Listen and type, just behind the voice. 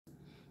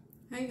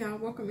Hey y'all,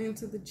 welcome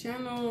into the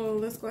channel.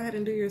 Let's go ahead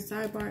and do your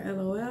sidebar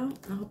LOL.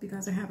 I hope you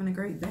guys are having a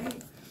great day.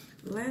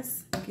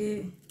 Let's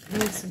get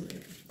into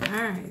it.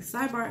 Alright,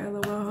 sidebar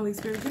LOL. Holy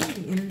Spirit, give me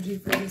the energy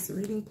for this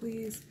reading,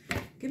 please.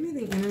 Give me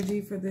the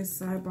energy for this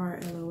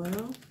sidebar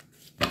LOL.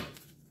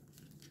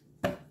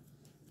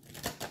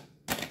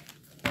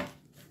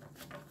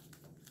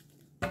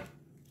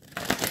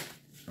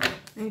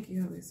 Thank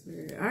you, Holy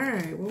Spirit.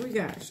 Alright, what we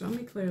got? Show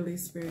me clearly,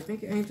 Spirit.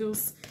 Thank you,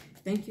 angels.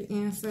 Thank you,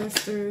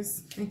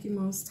 ancestors. Thank you,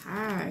 Most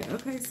High.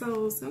 Okay,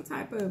 so some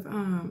type of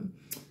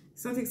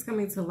something's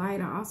coming to light.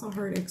 I also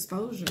heard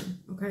exposure.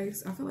 Okay,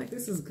 so I feel like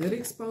this is good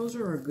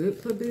exposure or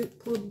good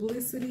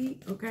publicity.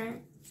 Okay,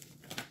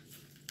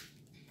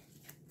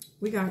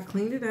 we got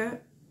cleaned it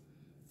up.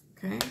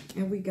 Okay,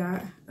 and we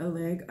got a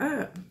leg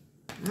up.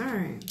 All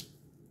right.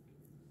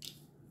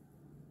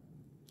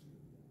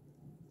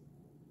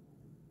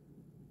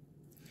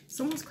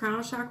 Someone's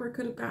crown chakra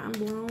could have gotten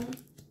blown.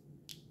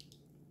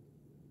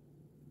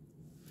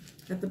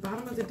 At the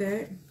bottom of the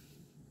deck,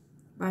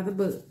 by the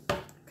book,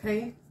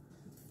 okay?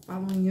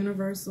 Following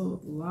universal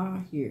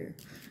law here.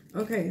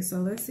 Okay, so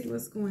let's see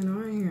what's going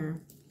on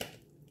here.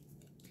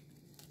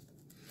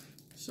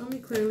 Show me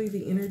clearly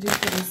the energy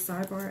for this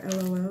sidebar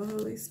LOL,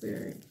 Holy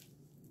Spirit.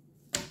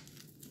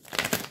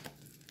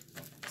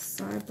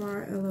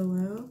 Sidebar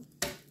LOL.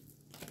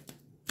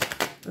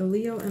 A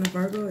Leo and a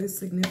Virgo is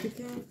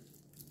significant.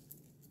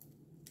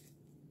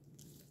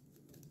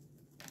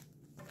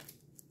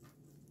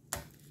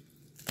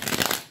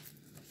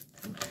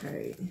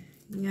 Okay,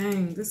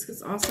 Yang, this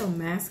is also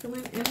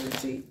masculine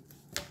energy.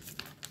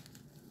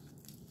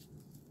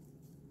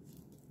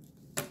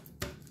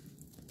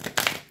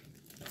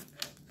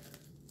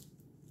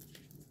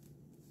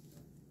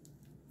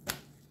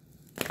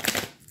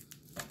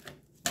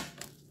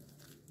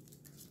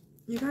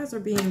 You guys are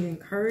being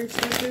encouraged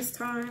at this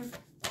time.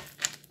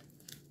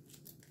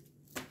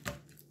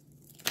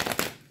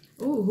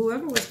 Ooh,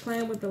 whoever was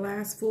playing with the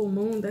last full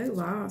moon, they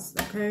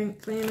lost, okay?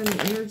 Playing in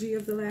the energy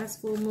of the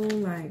last full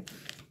moon, like,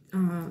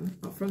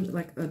 from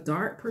like a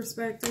dark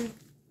perspective.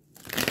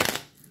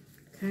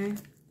 Okay,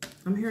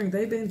 I'm hearing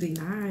they've been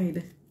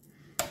denied.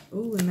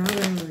 Ooh, and now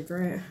they're in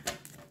regret.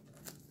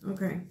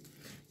 Okay,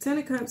 Ten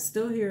of Cups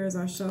still here as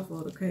I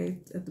shuffled. Okay,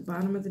 at the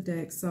bottom of the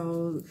deck.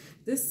 So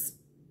this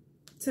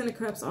Ten of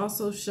Cups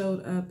also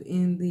showed up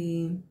in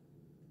the.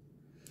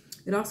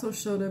 It also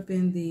showed up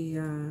in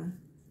the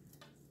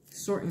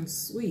short and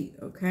sweet.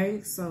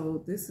 Okay,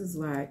 so this is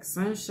like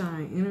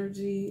sunshine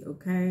energy.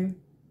 Okay,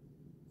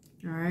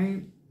 all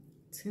right.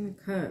 Ten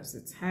of Cups,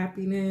 it's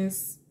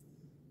happiness.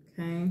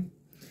 Okay,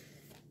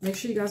 make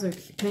sure you guys are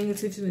paying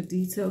attention to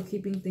detail,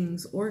 keeping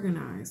things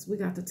organized. We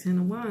got the Ten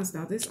of Wands.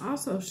 Now this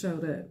also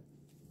showed up.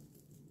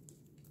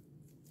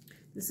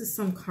 This is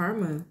some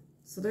karma,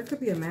 so there could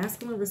be a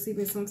masculine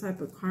receiving some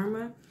type of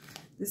karma.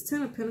 This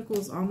Ten of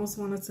Pentacles almost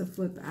wanted to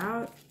flip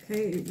out.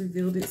 Okay, it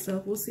revealed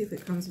itself. We'll see if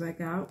it comes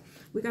back out.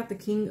 We got the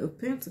King of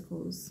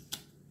Pentacles.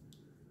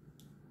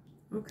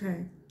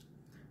 Okay,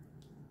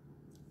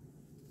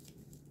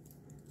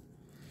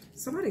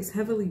 somebody's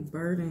heavily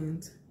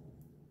burdened.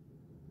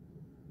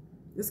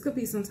 This could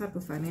be some type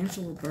of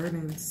financial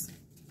burdens.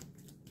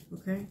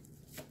 Okay.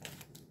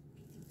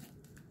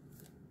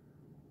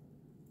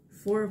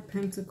 Four of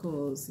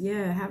Pentacles.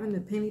 Yeah, having the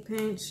penny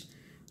pinch.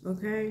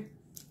 Okay.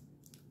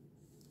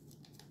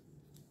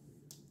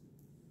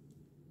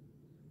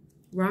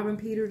 Robbing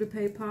Peter to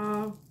pay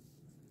Paul.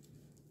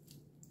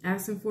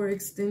 Asking for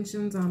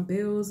extensions on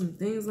bills and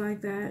things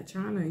like that.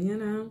 Trying to, you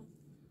know,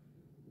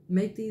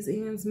 make these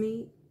ends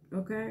meet.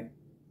 Okay,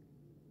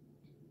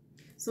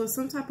 so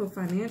some type of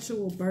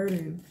financial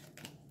burden.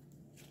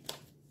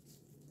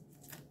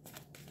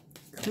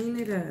 Clean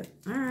it up.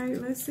 All right,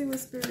 let's see what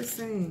Spirit is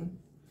saying.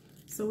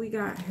 So we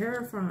got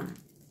Hierophant.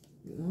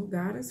 Well,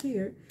 God is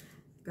here.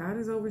 God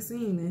is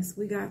overseeing this.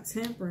 We got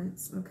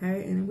Temperance,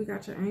 okay? And then we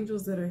got your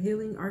angels that are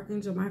healing.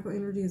 Archangel Michael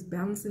energy is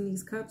balancing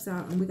these cups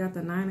out. And we got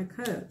the Nine of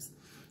Cups.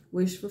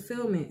 Wish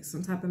fulfillment,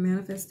 some type of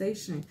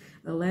manifestation,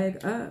 a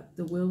leg up,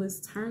 the wheel is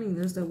turning.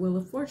 There's the Wheel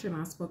of Fortune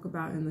I spoke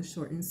about in the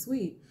short and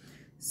sweet.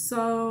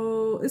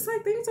 So it's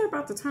like things are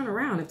about to turn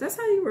around. If that's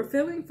how you were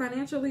feeling,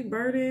 financially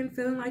burdened,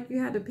 feeling like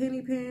you had the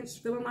penny pinch,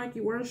 feeling like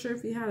you weren't sure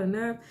if you had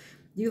enough,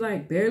 you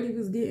like barely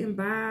was getting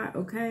by,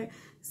 okay?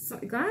 So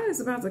God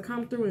is about to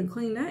come through and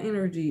clean that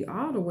energy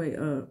all the way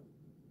up.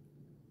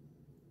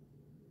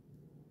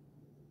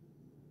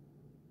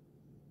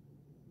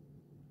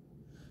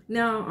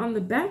 Now, on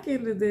the back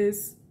end of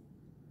this,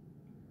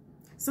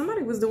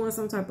 somebody was doing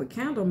some type of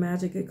candle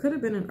magic. It could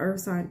have been an earth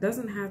sign.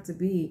 Doesn't have to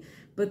be.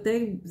 But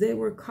they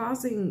were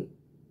causing,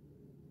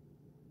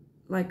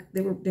 like,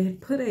 they had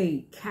put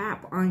a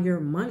cap on your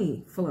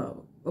money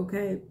flow,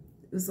 okay?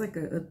 It's like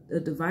a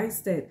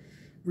device that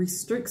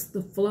restricts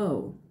the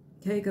flow,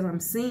 okay? Because I'm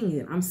seeing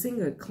it. I'm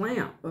seeing a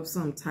clamp of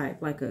some type,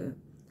 like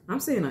I'm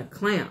seeing a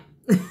clamp,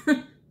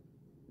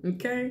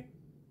 okay?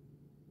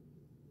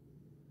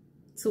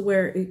 To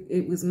where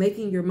it was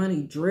making your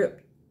money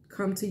drip,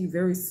 come to you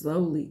very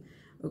slowly,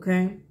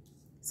 okay?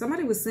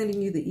 Somebody was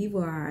sending you the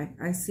evil eye.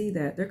 I see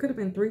that. There could have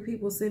been 3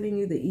 people sending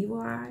you the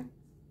evil eye.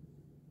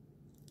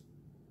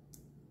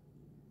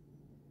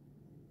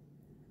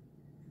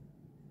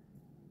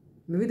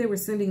 Maybe they were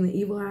sending the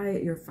evil eye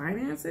at your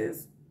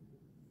finances.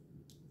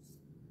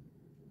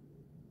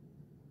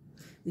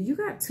 You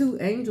got 2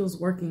 angels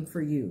working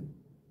for you.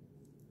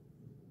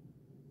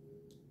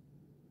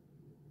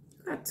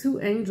 You got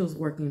 2 angels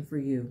working for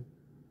you.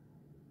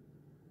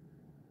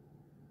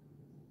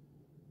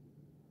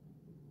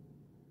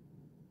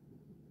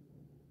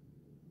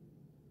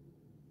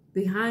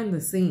 Behind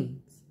the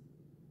scenes.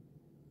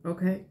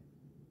 Okay?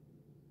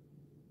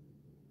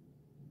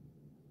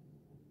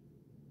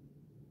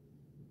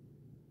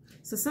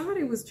 So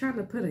somebody was trying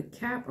to put a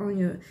cap on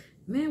your...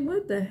 Man,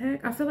 what the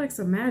heck? I feel like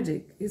some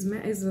magic. Is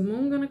the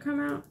moon going to come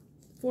out?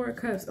 4 of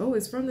Cups. Oh,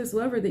 it's from this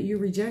lover that you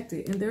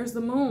rejected. And there's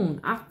the moon.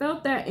 I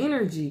felt that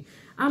energy.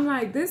 I'm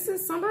like, this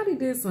is... Somebody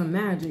did some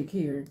magic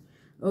here.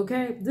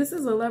 Okay? This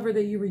is a lover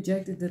that you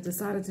rejected that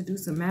decided to do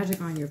some magic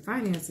on your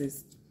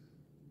finances.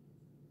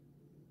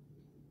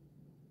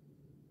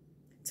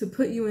 To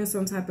put you in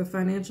some type of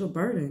financial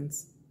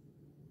burdens.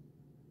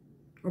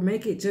 Or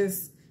make it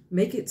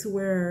to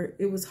where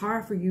it was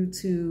hard for you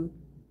to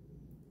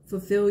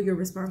fulfill your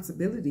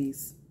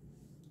responsibilities.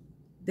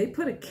 They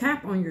put a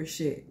cap on your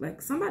shit.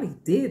 Like somebody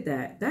did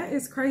that. That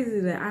is crazy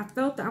that I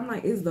felt that. I'm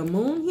like, is the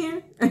moon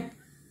here?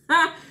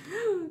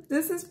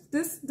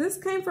 This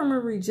came from a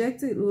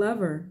rejected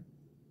lover.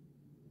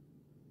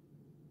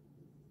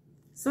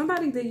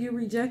 Somebody that you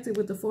rejected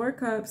with the 4 of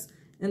Cups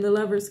and the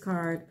Lover's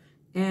card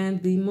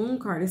and the Moon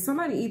card. It's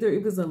somebody, either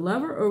it was a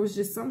lover or it was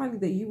just somebody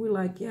that you were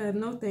like, yeah,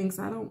 no thanks.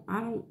 I don't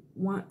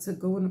want to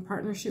go in a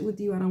partnership with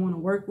you. I don't want to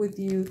work with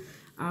you.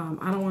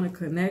 I don't want to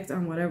connect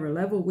on whatever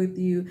level with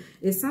you.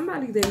 It's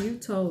somebody that you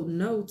told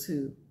no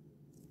to.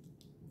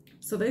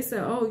 So they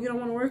said, oh, you don't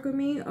want to work with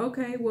me?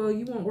 Okay, well,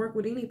 you won't work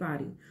with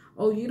anybody.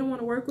 Oh, you don't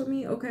want to work with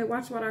me? Okay,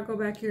 watch what I go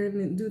back here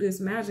and do this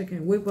magic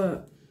and whip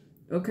up,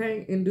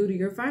 okay, and do to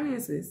your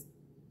finances.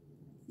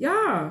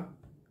 Y'all,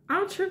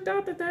 I'm tripped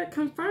out that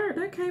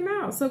confirmed. That came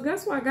out. So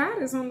guess why God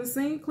is on the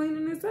scene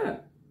cleaning this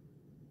up?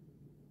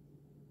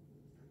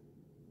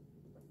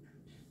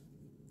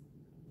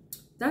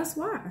 That's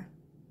why.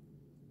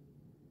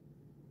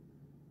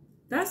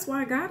 That's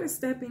why God is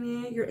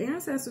stepping in. Your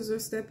ancestors are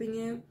stepping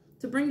in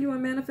to bring you a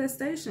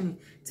manifestation,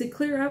 to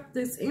clear up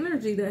this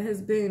energy that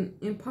has been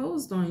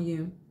imposed on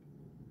you,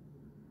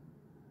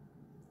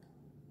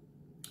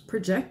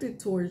 projected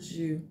towards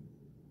you.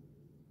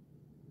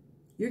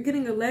 You're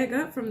getting a leg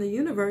up from the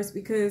universe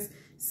because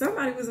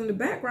somebody was in the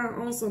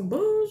background on some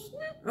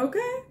bullshit,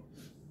 okay?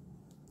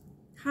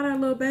 How that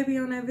little baby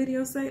on that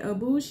video say? A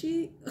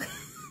bullshit?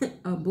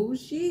 A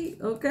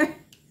bullshit, okay?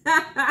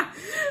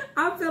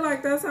 I feel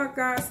like that's how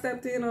God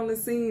stepped in on the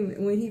scene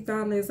when he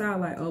found this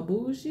out, like, a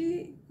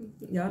bullshit?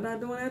 Y'all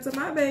not doing that to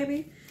my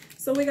baby.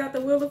 So we got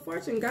the Wheel of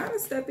Fortune. God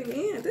is stepping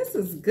in. This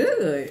is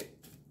good.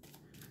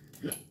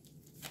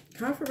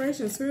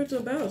 Confirmation,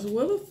 spiritual belch,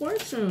 Wheel of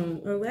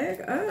Fortune, a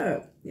leg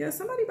up. Yeah,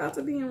 somebody about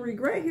to be in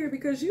regret here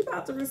because you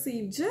about to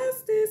receive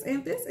justice,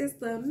 and this is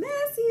the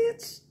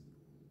message.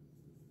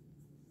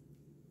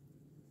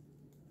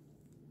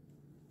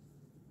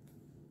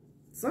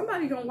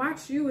 Somebody gonna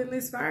watch you in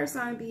this fire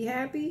sign be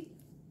happy.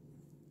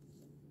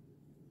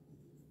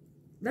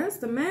 That's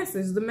the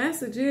message. The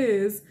message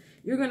is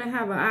you're gonna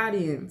have an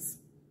audience.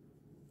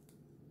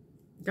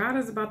 God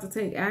is about to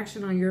take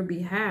action on your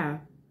behalf.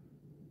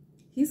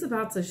 He's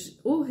about to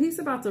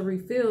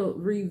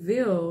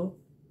reveal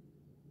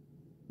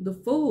the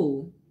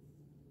Fool.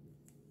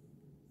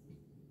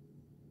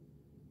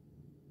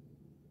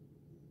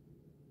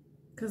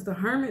 Because the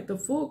Hermit, the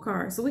Fool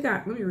card. So we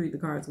got, let me read the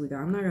cards we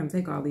got. I'm not going to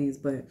take all these,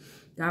 but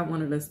God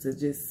wanted us to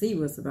just see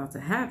what's about to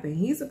happen.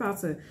 He's about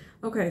to,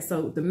 okay,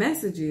 so the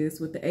message is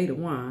with the 8 of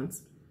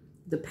Wands,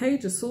 the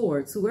Page of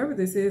Swords, whoever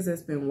this is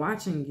that's been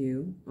watching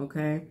you,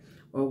 okay,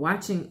 or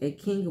watching a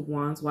King of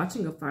Wands,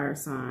 watching a fire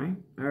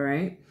sign, all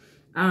right,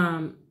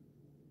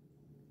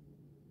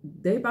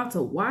 they about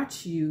to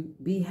watch you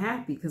be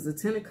happy because the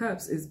 10 of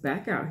Cups is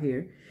back out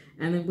here.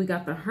 And then we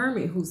got the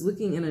Hermit who's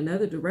looking in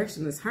another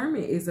direction. This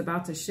Hermit is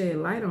about to shed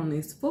light on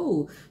this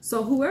Fool.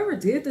 So whoever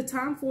did the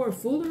time for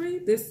foolery,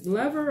 this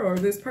lover or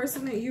this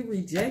person that you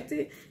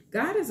rejected,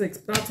 God is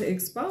about to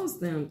expose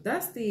them.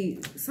 That's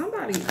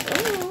somebody,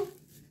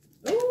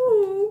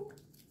 ooh.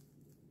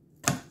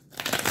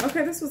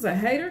 Okay, this was a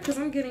hater because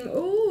I'm getting,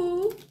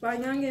 ooh, by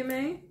Young and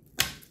May.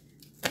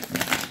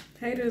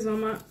 Haters on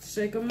my,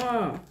 shake them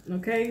off.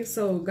 Okay,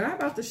 so God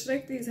about to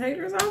shake these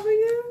haters off of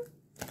you.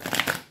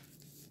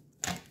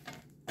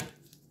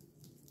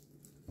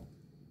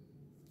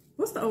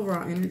 What's the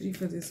overall energy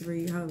for this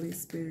read, Holy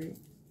Spirit?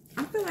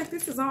 I feel like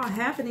this is all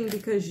happening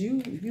because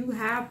you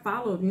have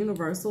followed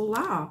universal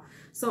law.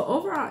 So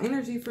overall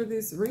energy for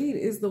this read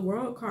is the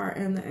World card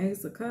and the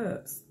Ace of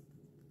Cups.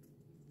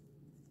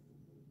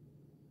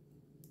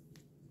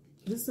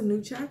 This is a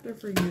new chapter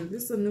for you.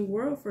 This is a new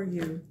world for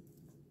you.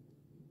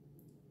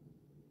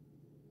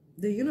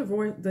 The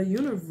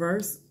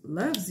universe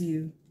loves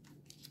you.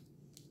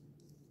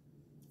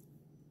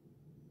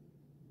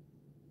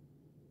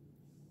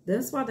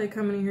 That's why they're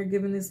coming in here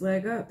giving this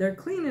leg up. They're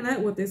cleaning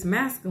up with this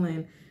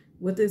masculine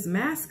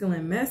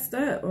messed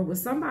up, or with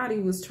somebody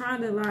was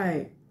trying to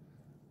like,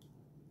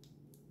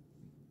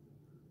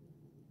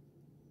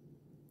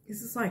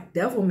 this is like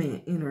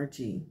devilment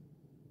energy.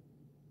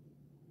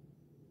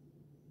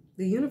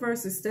 The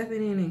universe is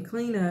stepping in and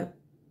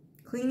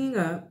cleaning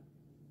up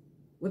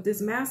what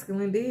this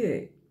masculine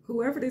did.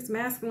 Whoever this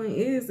masculine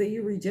is that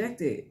you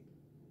rejected.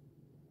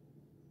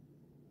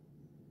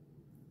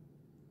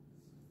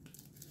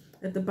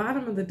 At the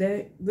bottom of the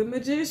deck, the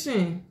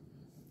Magician.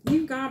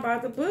 You've gone by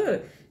the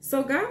book.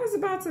 So God was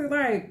about to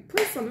like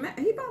put some,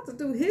 he about to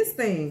do his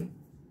thing.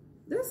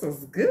 This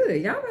is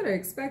good. Y'all better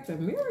expect a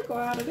miracle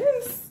out of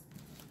this.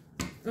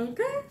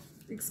 Okay?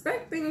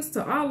 Expect things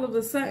to all of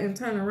a sudden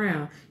turn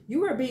around.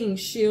 You are being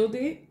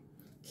shielded.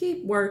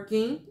 Keep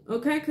working.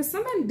 Okay? Because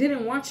somebody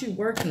didn't want you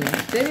working.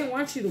 They didn't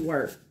want you to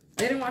work.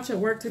 They didn't want your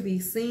work to be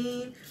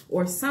seen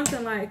or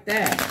something like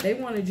that. They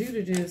wanted you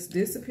to just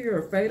disappear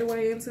or fade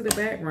away into the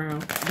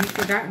background. Be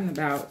forgotten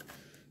about.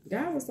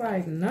 God was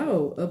like,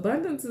 no,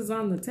 abundance is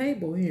on the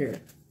table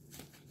here.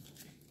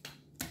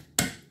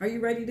 Are you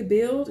ready to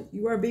build?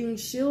 You are being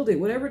shielded.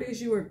 Whatever it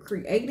is you are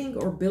creating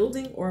or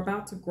building or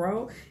about to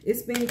grow,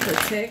 it's being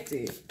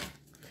protected.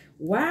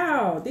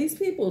 Wow, these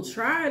people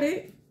tried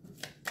it.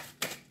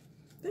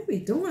 They be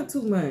doing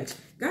too much.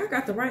 God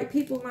got the right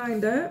people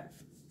lined up.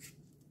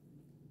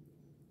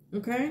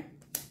 Okay?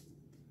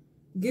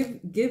 Give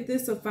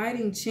this a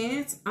fighting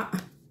chance.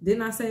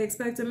 Didn't I say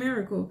expect a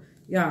miracle?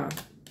 Y'all,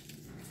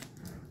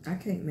 I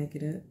can't make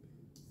it up.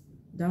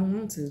 Don't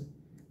want to.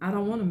 I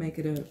don't want to make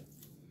it up.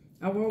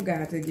 I want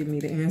God to give me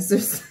the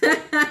answers.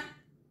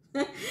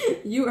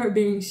 You are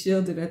being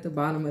shielded at the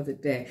bottom of the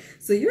deck.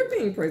 So you're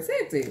being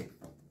protected.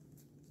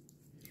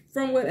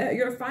 From what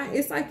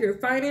it's like your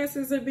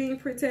finances are being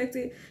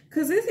protected.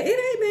 Because it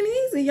ain't been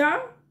easy,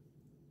 y'all.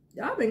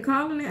 Y'all been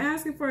calling and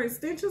asking for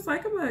extensions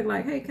like a bug.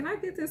 Like, hey, can I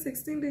get this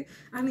extended?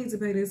 I need to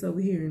pay this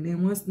over here. And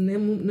then once the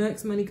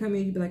next money come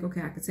in, you be like,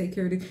 okay, I can take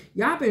care of this.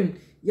 Y'all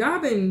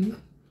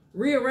been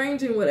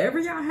rearranging whatever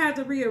y'all had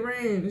to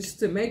rearrange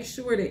to make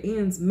sure the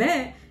ends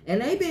met.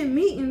 And they been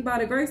meeting by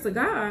the grace of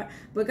God.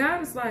 But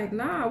God is like,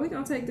 nah, we're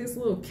going to take this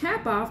little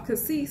cap off.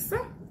 Because see,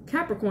 some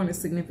Capricorn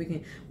is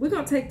significant. We're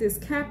going to take this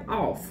cap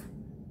off.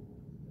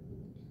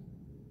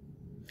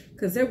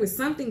 Because there was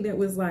something that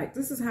was like,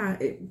 this is how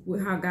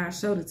God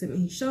showed it to me.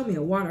 He showed me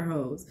a water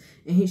hose.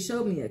 And he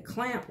showed me a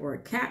clamp or a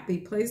cap be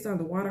placed on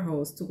the water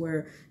hose to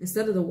where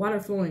instead of the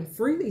water flowing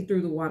freely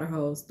through the water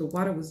hose, the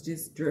water was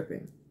just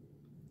dripping.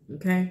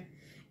 Okay?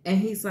 And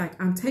he's like,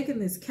 I'm taking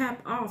this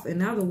cap off and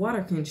now the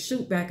water can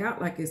shoot back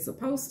out like it's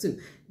supposed to.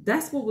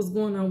 That's what was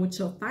going on with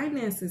your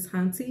finances,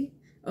 hunty.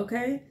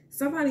 Okay?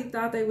 Somebody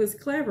thought they was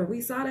clever. We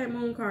saw that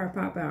moon card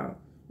pop out.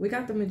 We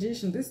got the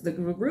Magician. This is the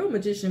real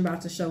Magician about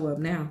to show up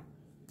now.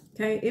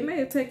 Okay, it may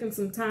have taken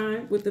some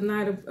time with the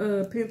Knight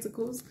of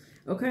Pentacles,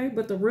 okay?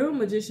 But the real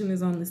Magician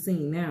is on the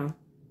scene now.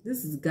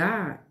 This is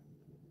God,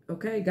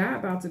 okay? God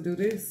about to do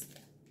this.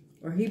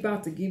 Or he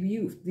about to give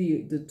you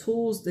the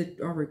tools that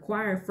are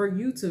required for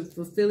you to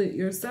fulfill it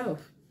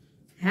yourself.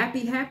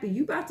 Happy, happy.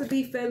 You about to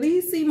be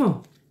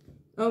felicissimo,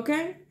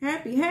 okay?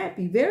 Happy,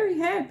 happy, very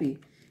happy,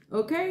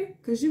 okay?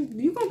 Because you're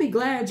going to be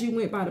glad you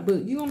went by the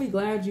book. You're going to be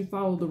glad you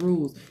followed the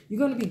rules. You're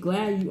going to be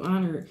glad you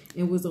honored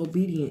and was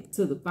obedient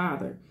to the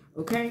Father.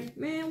 Okay,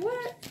 man,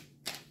 what?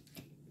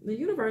 The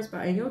universe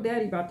and your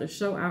daddy about to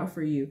show out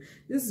for you.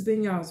 This has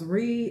been y'all's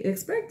read.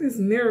 Expect this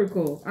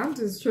miracle. I'm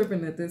just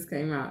tripping that this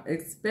came out.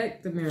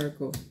 Expect the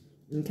miracle.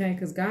 Okay,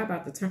 because God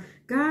about to turn.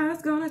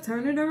 God's gonna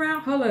turn it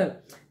around. Hold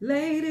up.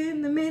 Late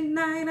in the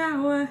midnight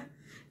hour.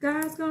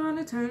 God's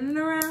gonna turn it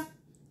around.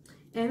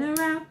 And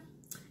around.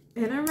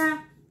 And around.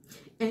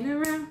 And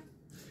around.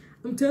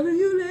 I'm telling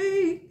you,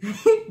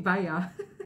 late. Bye, y'all.